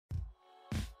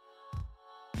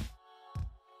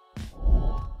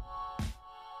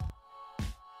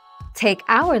Take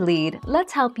our lead,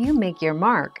 let's help you make your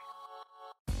mark.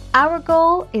 Our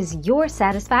goal is your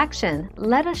satisfaction.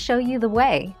 Let us show you the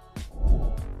way.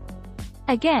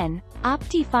 Again,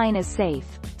 OptiFine is safe,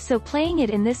 so playing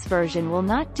it in this version will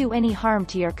not do any harm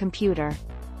to your computer.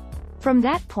 From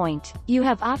that point, you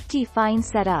have OptiFine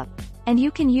set up, and you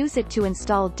can use it to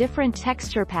install different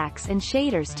texture packs and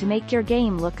shaders to make your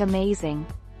game look amazing.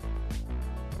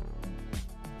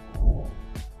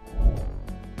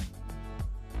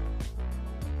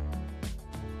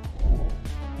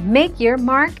 Make your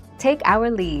mark, take our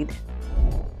lead.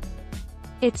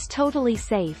 It's totally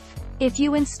safe. If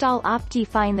you install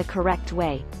OptiFine the correct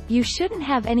way, you shouldn't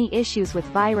have any issues with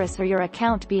virus or your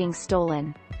account being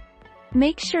stolen.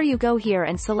 Make sure you go here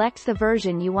and select the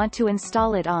version you want to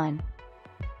install it on.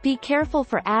 Be careful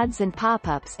for ads and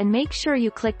pop-ups and make sure you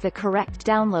click the correct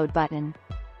download button.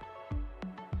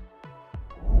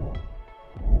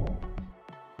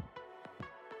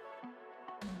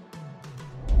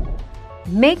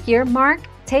 Make your mark,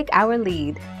 take our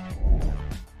lead.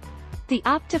 The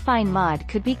OptiFine mod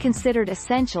could be considered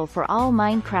essential for all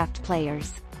Minecraft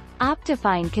players.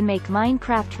 OptiFine can make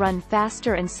Minecraft run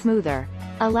faster and smoother,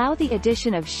 allow the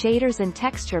addition of shaders and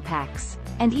texture packs,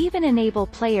 and even enable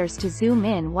players to zoom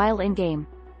in while in-game.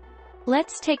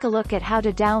 Let's take a look at how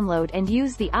to download and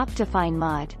use the OptiFine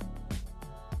mod.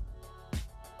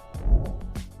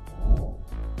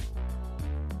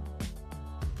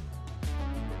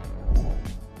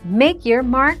 Make your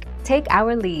mark, take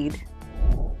our lead.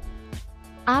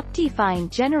 OptiFine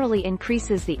generally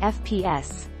increases the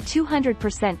FPS,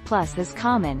 200% plus is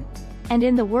common, and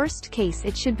in the worst case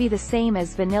it should be the same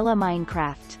as vanilla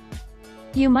Minecraft.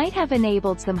 You might have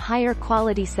enabled some higher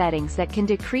quality settings that can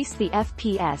decrease the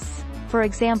FPS, for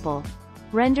example,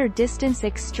 render distance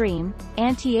extreme,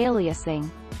 anti-aliasing,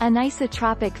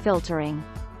 anisotropic filtering.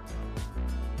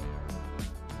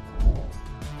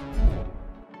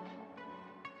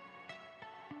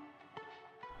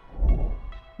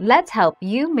 Let's help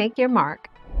you make your mark.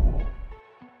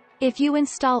 If you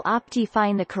install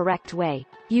OptiFine the correct way,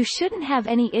 you shouldn't have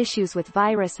any issues with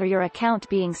virus or your account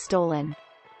being stolen.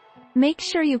 Make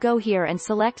sure you go here and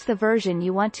select the version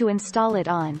you want to install it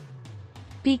on.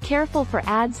 Be careful for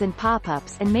ads and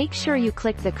pop-ups and make sure you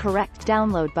click the correct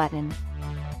download button.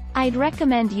 I'd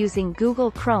recommend using Google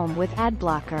Chrome with ad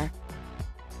blocker.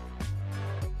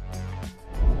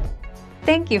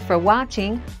 Thank you for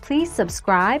watching. Please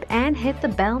subscribe and hit the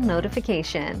bell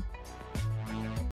notification.